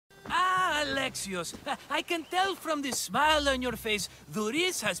Alexios. I can tell from the smile on your face,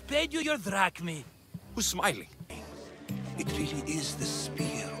 Duris has paid you your drachmi. Who's smiling? It really is the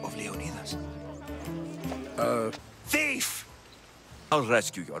spear of Leonidas. Thief! I'll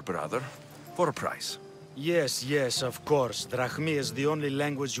rescue your brother. For a price. Yes, yes, of course. Drachmi is the only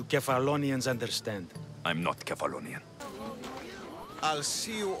language you Kefalonians understand. I'm not Kefalonian. I'll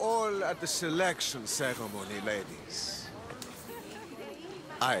see you all at the selection ceremony, ladies.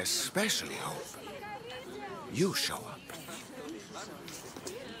 I especially hope you show up.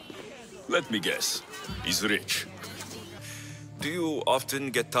 Let me guess. He's rich. Do you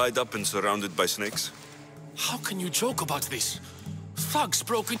often get tied up and surrounded by snakes? How can you joke about this? Thugs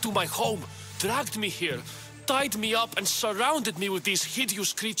broke into my home, dragged me here, tied me up and surrounded me with these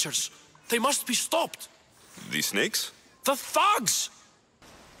hideous creatures. They must be stopped. The snakes? The thugs!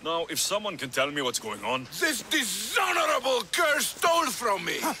 Now, if someone can tell me what's going on... This dishonorable curse stole from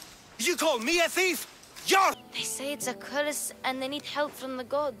me! You call me a thief? You're... They say it's a curse and they need help from the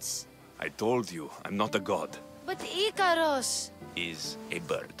gods. I told you, I'm not a god. But Ikaros! Is a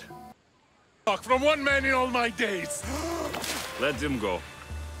bird. Talk from one man in all my days. Let him go.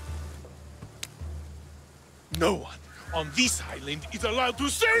 No one on this island is allowed to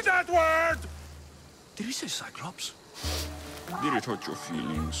say that word! Did he say Cyclops? Did it hurt your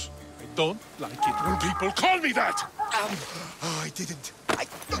feelings? I don't like it when people call me that! Oh, I didn't.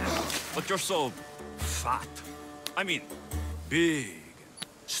 But you're so... fat. I mean, big,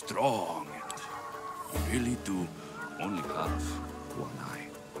 strong, and you really do only have one eye.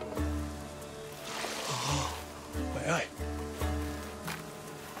 My eye.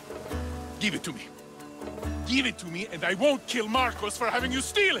 Give it to me. Give it to me and I won't kill Marcos for having you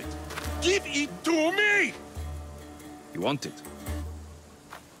steal it! Give it to me! You want it?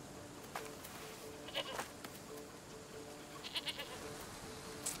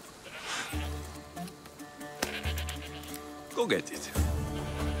 Go get it.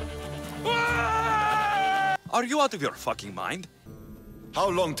 Are you out of your fucking mind? How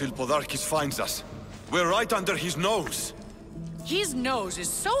long till Podarkis finds us? We're right under his nose. His nose is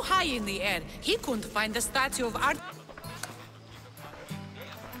so high in the air, he couldn't find the statue of Art.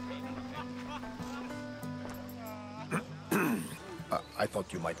 I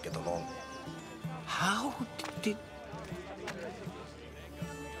thought you might get along. How did...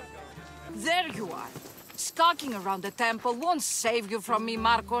 There you are. Skulking around the temple won't save you from me,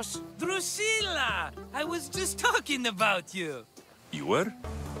 Marcos. Drusilla! I was just talking about you. You were?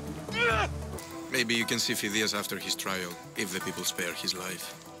 Maybe you can see Phidias after his trial, if the people spare his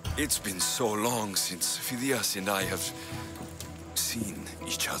life. It's been so long since Phidias and I have seen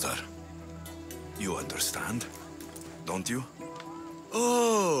each other. You understand, don't you?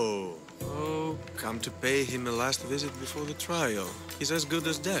 Oh, come to pay him a last visit before the trial. He's as good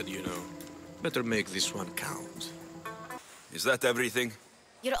as dead, you know. Better make this one count. Is that everything?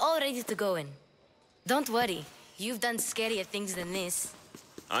 You're all ready to go in. Don't worry. You've done scarier things than this.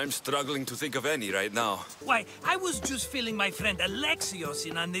 I'm struggling to think of any right now. Why, I was just filling my friend Alexios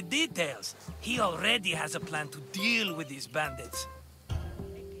in on the details. He already has a plan to deal with these bandits.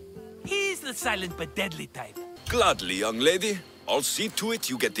 He's the silent but deadly type. Gladly, young lady. I'll see to it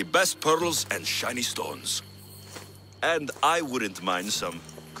you get the best pearls and shiny stones. And I wouldn't mind some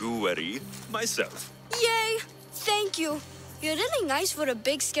gooery myself. Yay! Thank you. You're really nice for a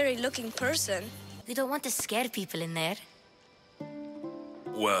big, scary-looking person. We don't want to scare people in there.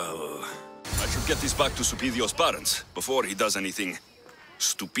 Well, I should get this back to Supidio's parents before he does anything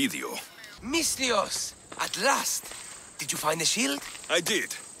stupidio. Misthios! At last! Did you find the shield? I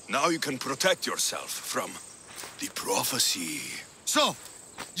did. Now you can protect yourself from the prophecy. So,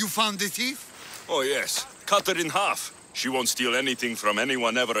 you found the thief? Oh yes, cut her in half. She won't steal anything from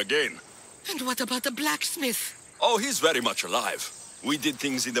anyone ever again. And what about the blacksmith? Oh, he's very much alive. We did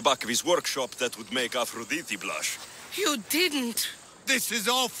things in the back of his workshop that would make Aphrodite blush. You didn't. This is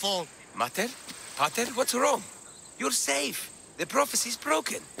awful. Mater? Pater, what's wrong? You're safe. The prophecy's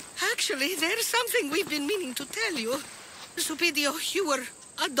broken. Actually, there's something we've been meaning to tell you. Supidio, you were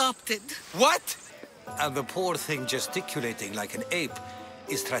adopted. What? And the poor thing gesticulating like an ape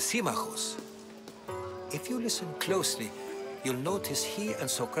is Thrasymachos. If you listen closely, you'll notice he and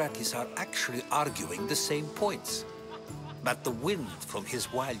Socrates are actually arguing the same points. But the wind from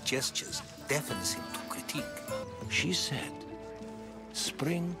his wild gestures deafens him to critique. She said,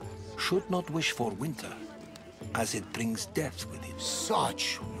 spring should not wish for winter, as it brings death with it.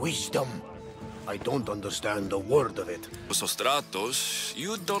 Such wisdom. I don't understand a word of it. Sostratos,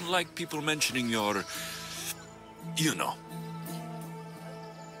 you don't like people mentioning your... you know.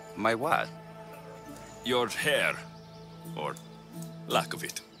 My what? Your hair. Or lack of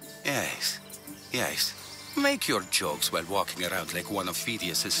it. Yes, Yes. Make your jokes while walking around like one of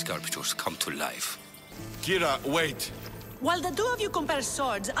Phidias' sculptures come to life. Kira, wait. While the two of you compare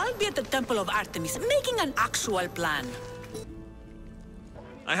swords, I'll be at the Temple of Artemis, making an actual plan.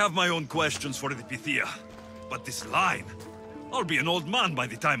 I have my own questions for the Pythia. But this line... I'll be an old man by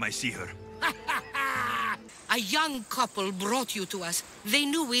the time I see her. A young couple brought you to us. They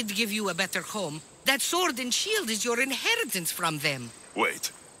knew we'd give you a better home. That sword and shield is your inheritance from them.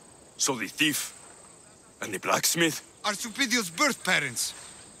 Wait. So the thief and the blacksmith are Supidio's birth parents.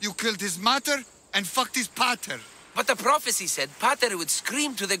 You killed his mater and fucked his pater. But the prophecy said Pater would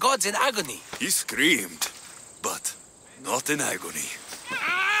scream to the gods in agony. He screamed, but not in agony.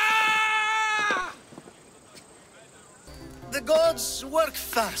 The gods work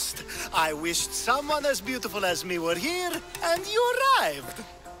fast. I wished someone as beautiful as me were here, and you arrived.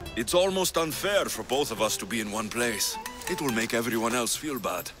 It's almost unfair for both of us to be in one place. It will make everyone else feel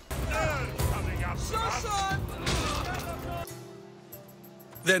bad.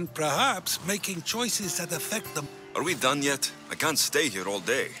 Then perhaps making choices that affect them. Are we done yet? I can't stay here all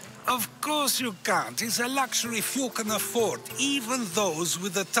day. Of course you can't. It's a luxury few can afford. Even those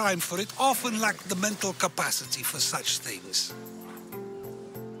with the time for it often lack the mental capacity for such things.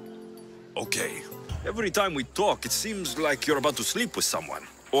 Okay. Every time we talk, it seems like you're about to sleep with someone.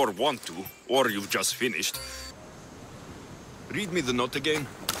 Or want to. Or you've just finished. Read me the note again.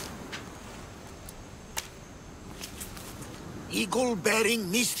 Eagle-bearing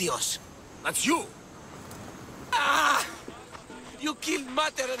Mystios. That's you. Ah! You killed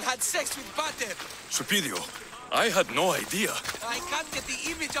Mater and had sex with Pater. Supidio, I had no idea. I can't get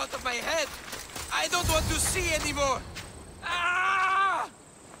the image out of my head. I don't want to see anymore. Ah!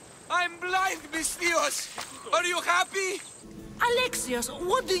 I'm blind, Mystios. Are you happy? Alexios,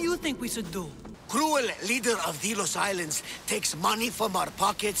 what do you think we should do? Cruel leader of Delos Islands takes money from our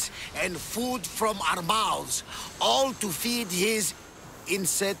pockets and food from our mouths, all to feed his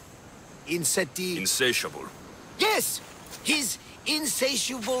Insatiable. Yes! His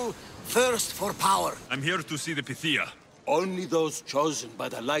insatiable thirst for power. I'm here to see the Pythia. Only those chosen by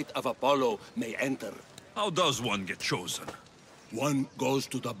the light of Apollo may enter. How does one get chosen? One goes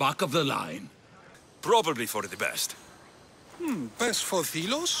to the back of the line. Probably for the best. Best for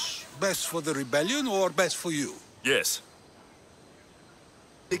Delos? Best for the rebellion, or best for you? Yes.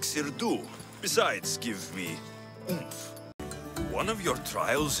 Elixir do. Besides, give me oomph. One of your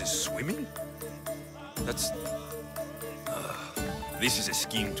trials is swimming? That's... this is a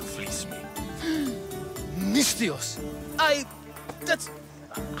scheme to fleece me. Mystios! That's...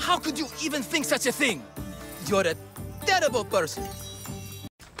 How could you even think such a thing? You're a terrible person.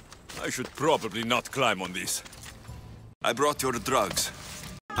 I should probably not climb on this. I brought your drugs.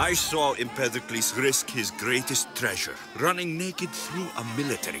 I saw Empedocles risk his greatest treasure, running naked through a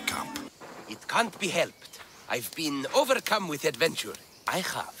military camp. It can't be helped. I've been overcome with adventure. I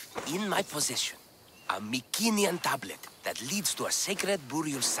have, in my possession, a Mycenaean tablet that leads to a sacred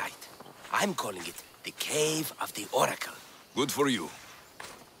burial site. I'm calling it the Cave of the Oracle. Good for you.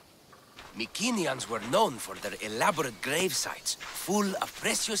 Mycenaeans were known for their elaborate grave sites, full of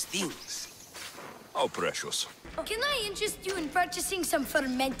precious things. How precious? Can I interest you in purchasing some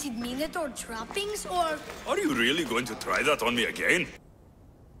fermented minotaur droppings, or... Are you really going to try that on me again?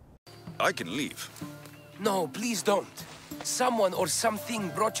 I can leave. No, please don't. Someone or something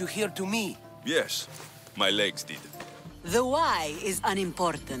brought you here to me. Yes, my legs did. The why is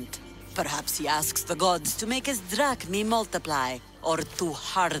unimportant. Perhaps he asks the gods to make his drachmi multiply, or to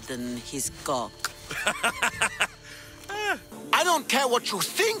harden his cock. I don't care what you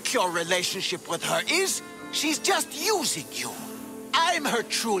think your relationship with her is. She's just using you. I'm her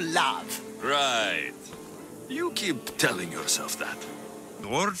true love. Right. You keep telling yourself that.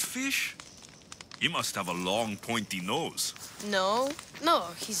 Swordfish? He must have a long, pointy nose. No,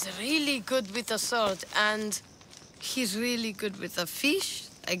 he's really good with a sword, and he's really good with a fish,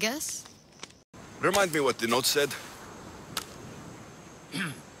 I guess. Remind me what the note said.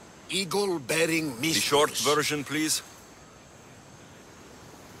 Eagle-bearing Mystios. The short version, please.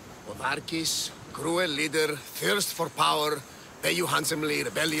 Podarkis, cruel leader, thirst for power, pay you handsomely,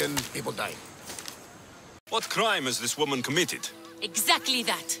 rebellion, people die. What crime has this woman committed? Exactly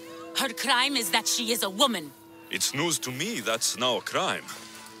that. Her crime is that she is a woman. It's news to me that's now a crime.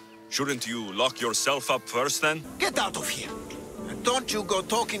 Shouldn't you lock yourself up first, then? Get out of here. And don't you go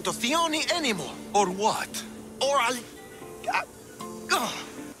talking to Theoni anymore. Or what? Or I'll...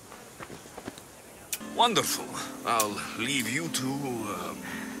 Wonderful. I'll leave you to,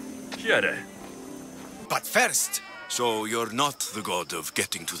 Jere. But first... So you're not the god of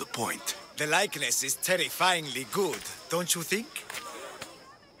getting to the point. The likeness is terrifyingly good, don't you think?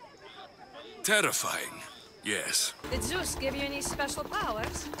 Terrifying, yes. Did Zeus give you any special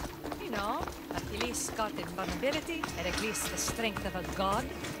powers? You know, Achilles got invulnerability, Heracles the strength of a god.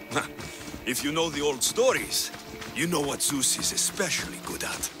 If you know the old stories, you know what Zeus is especially good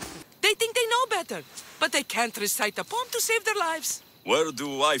at. They think they know better, but they can't recite a poem to save their lives. Where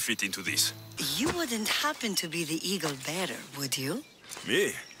do I fit into this? You wouldn't happen to be the eagle bearer, would you?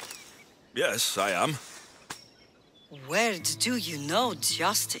 Me? Yes, I am. Where do you know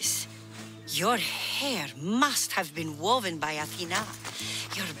justice? Your hair must have been woven by Athena.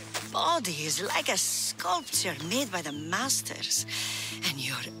 Your body is like a sculpture made by the masters. And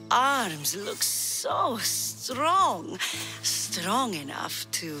your arms look so strong. Strong enough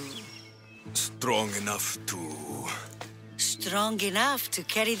to... Strong enough to... Strong enough to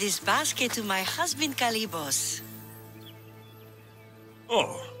carry this basket to my husband, Kalybos.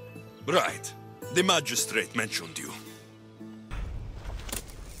 Oh, right. The magistrate mentioned you.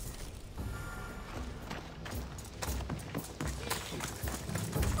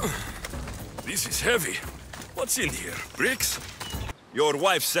 This is heavy. What's in here? Bricks? Your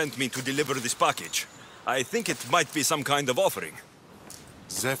wife sent me to deliver this package. I think it might be some kind of offering.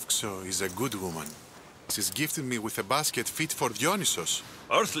 Zevxo is a good woman. She's gifted me with a basket fit for Dionysos.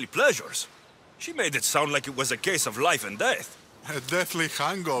 Earthly pleasures? She made it sound like it was a case of life and death. A deathly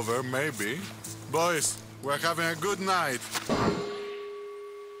hangover, maybe. Boys, we're having a good night.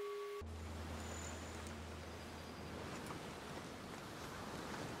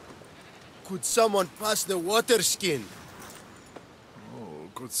 Could someone pass the water skin? Oh,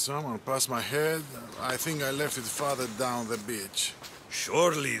 could someone pass my head? I think I left it farther down the beach.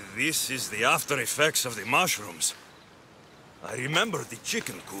 Surely this is the after effects of the mushrooms. I remember the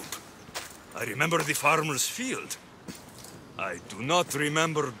chicken coop. I remember the farmer's field. I do not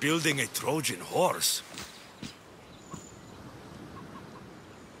remember building a Trojan horse.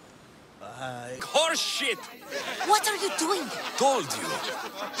 Horse shit! What are you doing? Told you.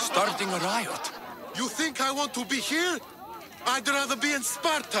 Starting a riot. You think I want to be here? I'd rather be in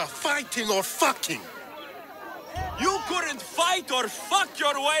Sparta, fighting or fucking. You couldn't fight or fuck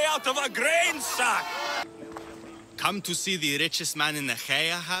your way out of a grain sack! Come to see the richest man in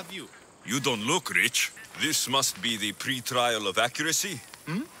Achaia, have you? You don't look rich. This must be the pre-trial of accuracy.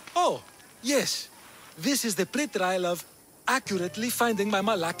 Hmm? Oh, yes. This is the pre-trial of accurately finding my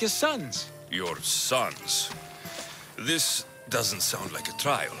Malakis sons. Your sons? This doesn't sound like a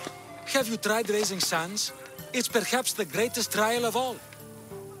trial. Have you tried raising sons? It's perhaps the greatest trial of all.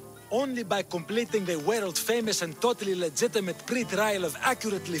 Only by completing the world-famous and totally legitimate pre-trial of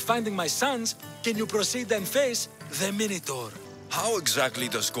accurately finding my sons can you proceed and face the Minotaur. How exactly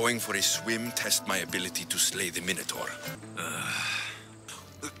does going for a swim test my ability to slay the Minotaur?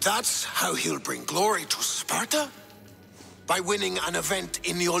 That's how he'll bring glory to Sparta? By winning an event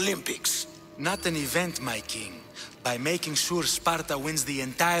in the Olympics? Not an event, my king. By making sure Sparta wins the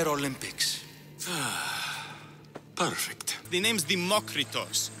entire Olympics. Perfect. The name's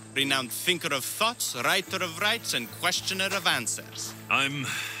Demokritos, renowned thinker of thoughts, writer of rights, and questioner of answers. I'm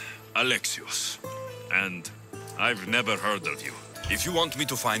Alexios, and I've never heard of you. If you want me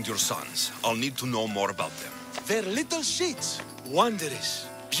to find your sons, I'll need to know more about them. They're little shits. Wondrous,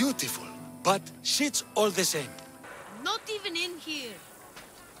 beautiful, but shits all the same. Not even in here.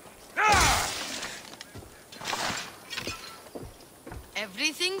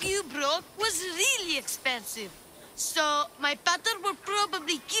 Everything you brought was really expensive. So my pater will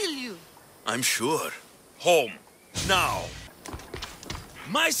probably kill you. I'm sure. Home. Now.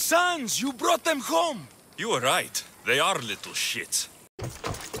 My sons! You brought them home! You were right. They are little shits.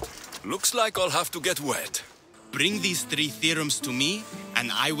 Looks like I'll have to get wet. Bring these 3 theorems to me,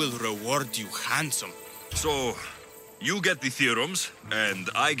 and I will reward you handsome. So, you get the theorems, and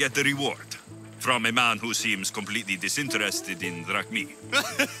I get the reward. From a man who seems completely disinterested in drachmi.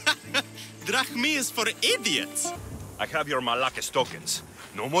 Drachmi is for idiots. I have your Malakis tokens.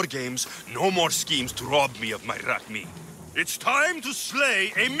 No more games, no more schemes to rob me of my drachmi. It's time to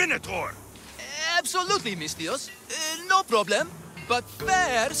slay a Minotaur! Absolutely, Mystios. No problem. But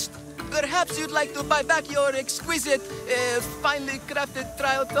first, perhaps you'd like to buy back your exquisite, finely crafted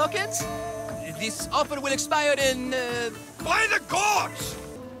trial tokens? This offer will expire in... By the gods!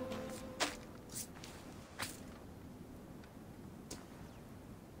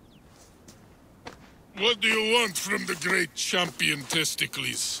 What do you want from the great champion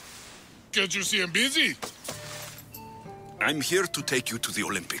Testicles? Can't you see I'm busy? I'm here to take you to the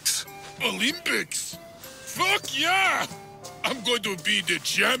Olympics. Olympics? Fuck yeah! I'm going to be the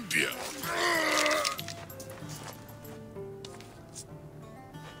champion.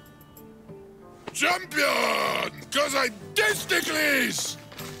 Champion! 'Cause I'm Testicles!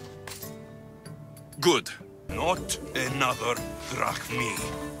 Good. Not another drachme.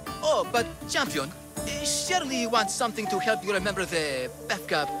 Oh, but champion, surely you want something to help you remember the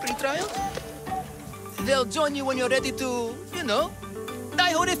Befka pre-trial? They'll join you when you're ready to, you know,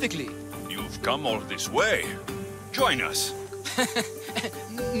 die horrifically. You've come all this way. Join us.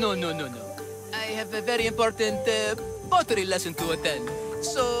 No. I have a very important pottery lesson to attend,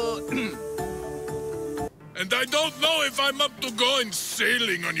 so... And I don't know if I'm up to going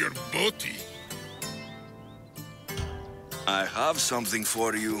sailing on your boaty. I have something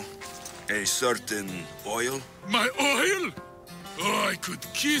for you. A certain oil. My oil? Oh, I could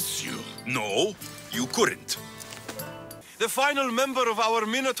kiss you. No, you couldn't. The final member of our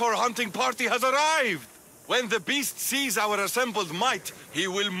Minotaur hunting party has arrived. When the beast sees our assembled might, he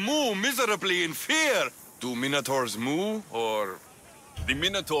will moo miserably in fear. Do Minotaurs moo, or...? The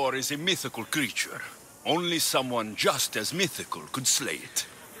Minotaur is a mythical creature. Only someone just as mythical could slay it.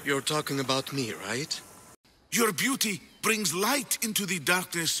 You're talking about me, right? Your beauty brings light into the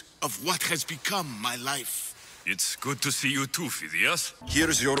darkness of what has become my life. It's good to see you too, Phidias.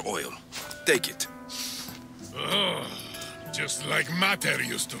 Here's your oil. Take it. Oh, just like Mater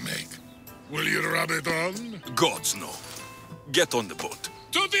used to make. Will you rub it on? Gods no. Get on the boat.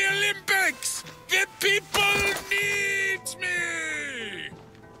 To the Olympics! The people need me!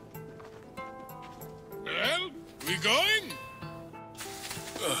 Well, we going?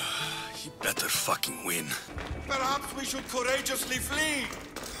 He better fucking win. Perhaps we should courageously flee.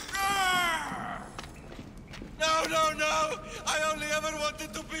 Ah! No! I only ever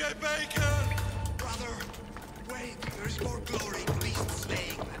wanted to be a baker. Brother, wait. There's more glory in beast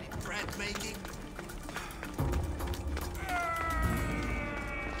slaying than in bread making.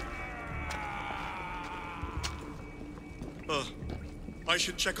 I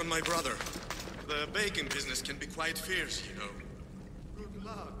should check on my brother. The bacon business can be quite fierce, you know. Good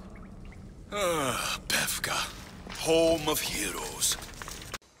luck. Befka. Home of heroes.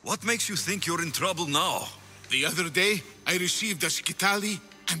 What makes you think you're in trouble now? The other day, I received a skitali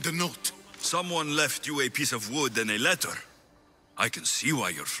and a note. Someone left you a piece of wood and a letter. I can see why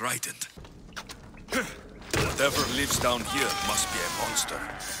you're frightened. Whatever lives down here must be a monster.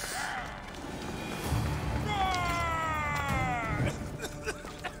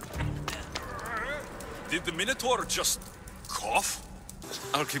 Did the Minotaur just cough?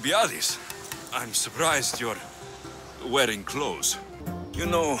 Alcibiades, I'm surprised you're wearing clothes. You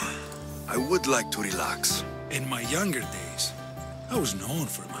know, I would like to relax. In my younger days, I was known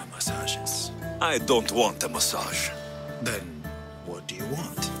for my massages. I don't want a massage. Then, what do you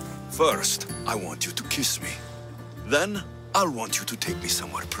want? First, I want you to kiss me. Then, I'll want you to take me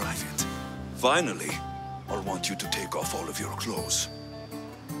somewhere private. Finally, I'll want you to take off all of your clothes.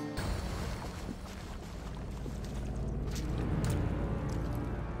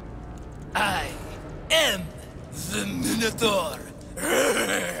 I am the Minotaur.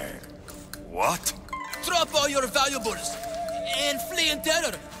 What? Drop all your valuables and flee in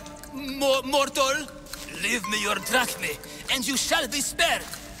terror. Mortal, leave me your drachme, and you shall be spared.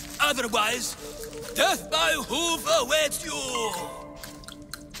 Otherwise, death by hoof awaits you.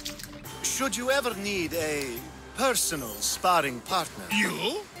 Should you ever need a personal sparring partner?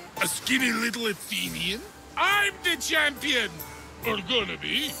 You? A skinny little Athenian? I'm the champion! Or gonna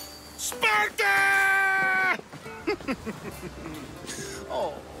be. Sparta!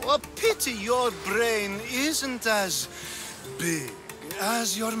 Oh, a pity your brain isn't as big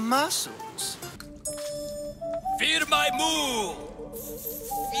as your muscles. Fear my move!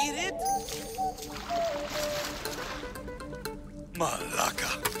 Fear it? Malaka.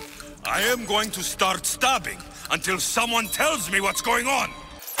 I am going to start stabbing until someone tells me what's going on.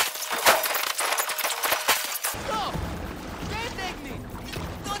 Stop! Don't take me!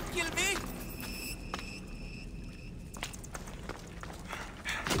 Don't kill me!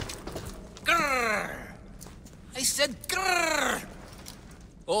 Grrr! I said grrr!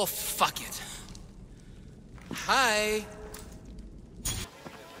 Oh, fuck it. Hi.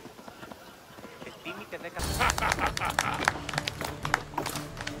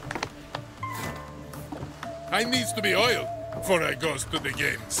 I needs to be oiled before I goes to the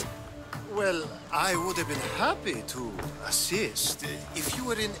games. Well, I would have been happy to assist if you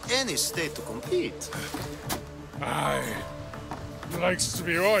were in any state to compete. I likes to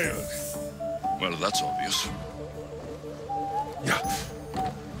be oiled. Well, that's obvious. Yeah.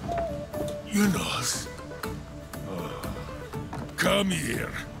 You know. Come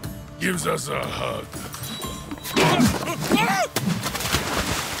here. Gives us a hug.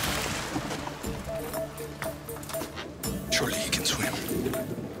 Surely he can swim.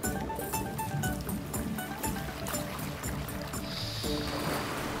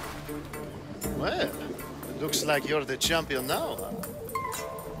 Well, it looks like you're the champion now, huh?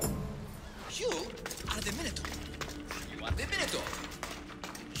 You are the Minotaur. You are the Minotaur.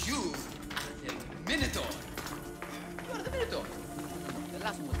 You are the Minotaur. You are the Minotaur. The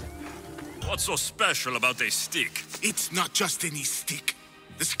last one. What's so special about a stick? It's not just any stick.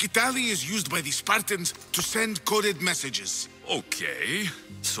 The Skitali is used by the Spartans to send coded messages. Okay,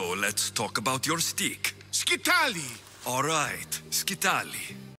 so let's talk about your stick. Skitali! All right,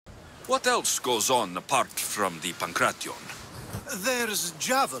 Skitali. What else goes on apart from the Pancration? There's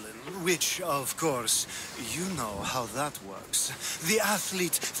javelin, which, of course, you know how that works. The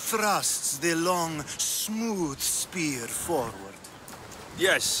athlete thrusts the long, smooth spear forward.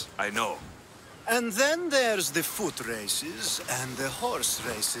 Yes, I know. And then there's the foot races and the horse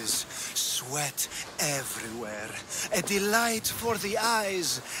races. Sweat everywhere. A delight for the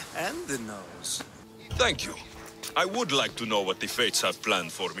eyes and the nose. Thank you. I would like to know what the fates have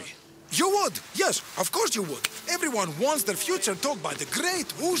planned for me. You would! Yes, of course you would. Everyone wants their future told by the great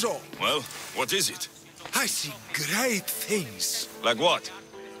Uzo. Well, what is it? I see great things. Like what?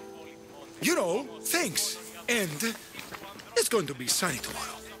 You know, things. And it's going to be sunny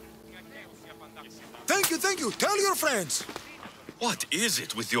tomorrow. Thank you, thank you. Tell your friends. What is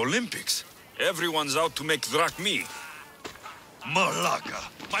it with the Olympics? Everyone's out to make drachmi. Malaka!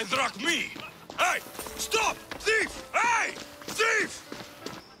 My drachmi! Hey! Stop! Thief! Hey! Thief!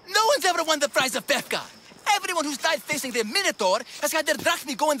 No one's ever won the prize of Pefka. Everyone who's died facing the Minotaur has had their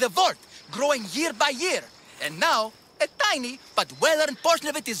drachmi go in the vault, growing year by year. And now, a tiny but well-earned portion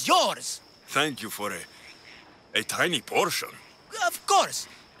of it is yours. Thank you for a tiny portion. Of course.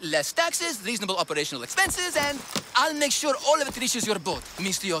 Less taxes, reasonable operational expenses, and I'll make sure all of it reaches your boat,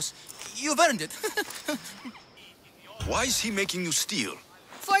 Mistios. You've earned it. Why is he making you steal?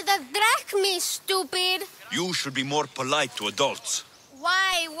 For the drachmi, stupid! You should be more polite to adults.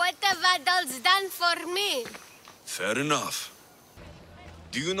 Why? What have adults done for me? Fair enough.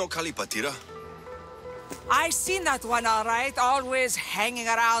 Do you know Kalipatira? I seen that one, all right. Always hanging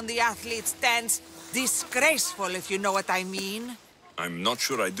around the athletes' tents. Disgraceful, if you know what I mean. I'm not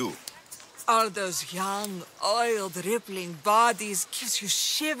sure I do. All those young, oiled, rippling bodies gives you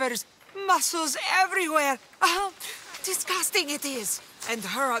shivers. Muscles everywhere. Oh, disgusting it is. And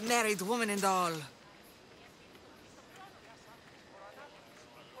her a married woman and all.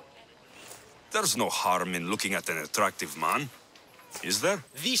 There's no harm in looking at an attractive man, is there?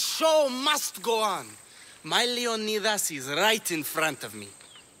 The show must go on. My Leonidas is right in front of me.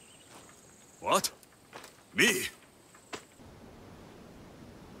 What? Me?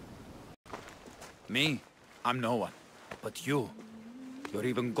 Me? I'm no one. But you. You're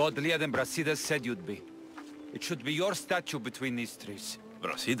even godlier than Brasidas said you'd be. It should be your statue between these trees.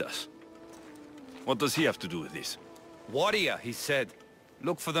 Brasidas? What does he have to do with this? Warrior, he said.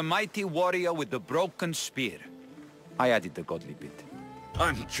 Look for the mighty warrior with the broken spear. I added the godly bit.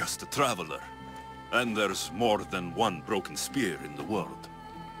 I'm just a traveler. And there's more than one broken spear in the world.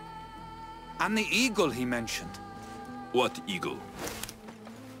 And the eagle he mentioned. What eagle?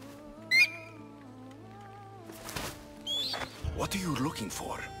 What are you looking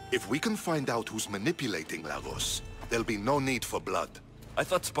for? If we can find out who's manipulating Lagos, there'll be no need for blood. I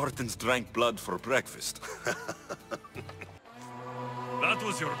thought Spartans drank blood for breakfast. That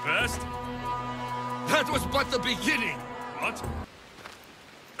was your best? That was but the beginning. What?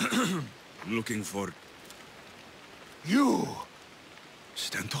 Looking for... You!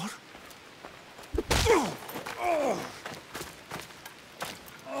 Stentor?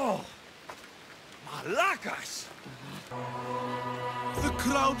 Oh! Malakas! The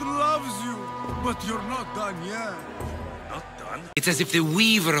crowd loves you, but you're not done yet. Not done? It's as if the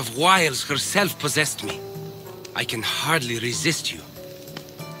Weaver of Wiles herself possessed me. I can hardly resist you.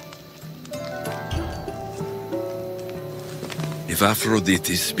 If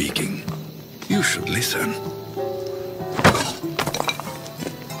Aphrodite is speaking, you should listen.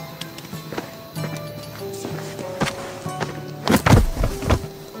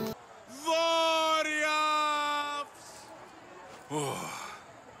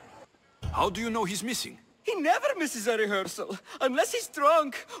 How do you know he's missing? He never misses a rehearsal, unless he's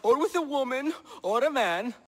drunk, or with a woman, or a man.